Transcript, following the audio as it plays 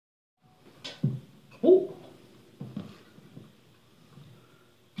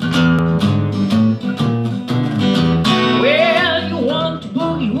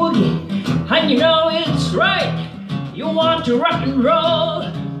want to rock and roll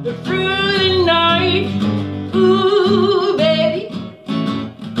through the night. Ooh, baby,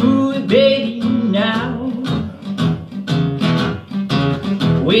 now.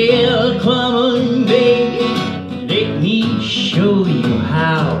 Well, come on, baby, let me show you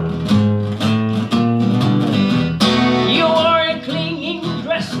how. You are a clinging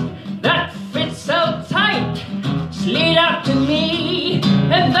dress that fits so tight, slid out to me,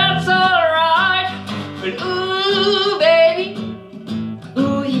 and that's alright. But ooh,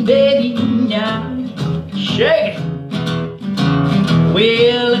 baby, now, shake it.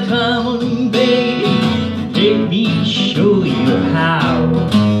 Well, come on, baby, let me show you how.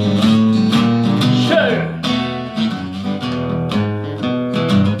 Sure.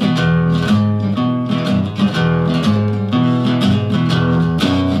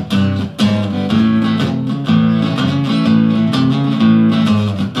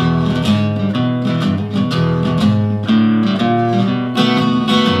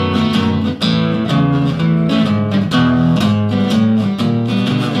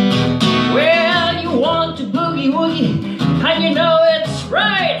 And you know it's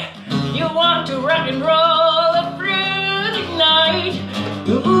right. You want to rock and roll through the night.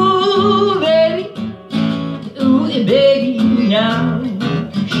 Ooh, baby, now.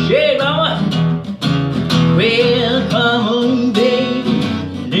 Shake it, mama. Well, come on, baby,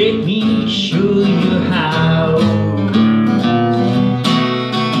 let me show you how.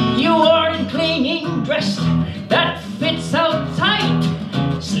 You are in clinging dress that fits so tight,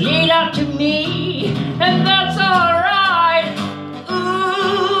 slid out to me, and that's alright.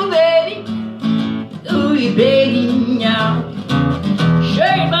 Baby, now,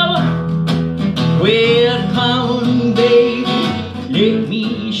 shake it, mama. Well, come on, baby, let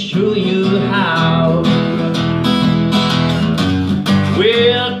me show you how.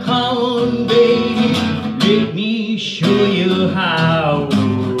 Well, come on, baby, let me show you how.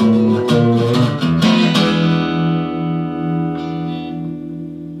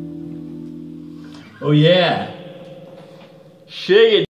 Oh yeah, shake it.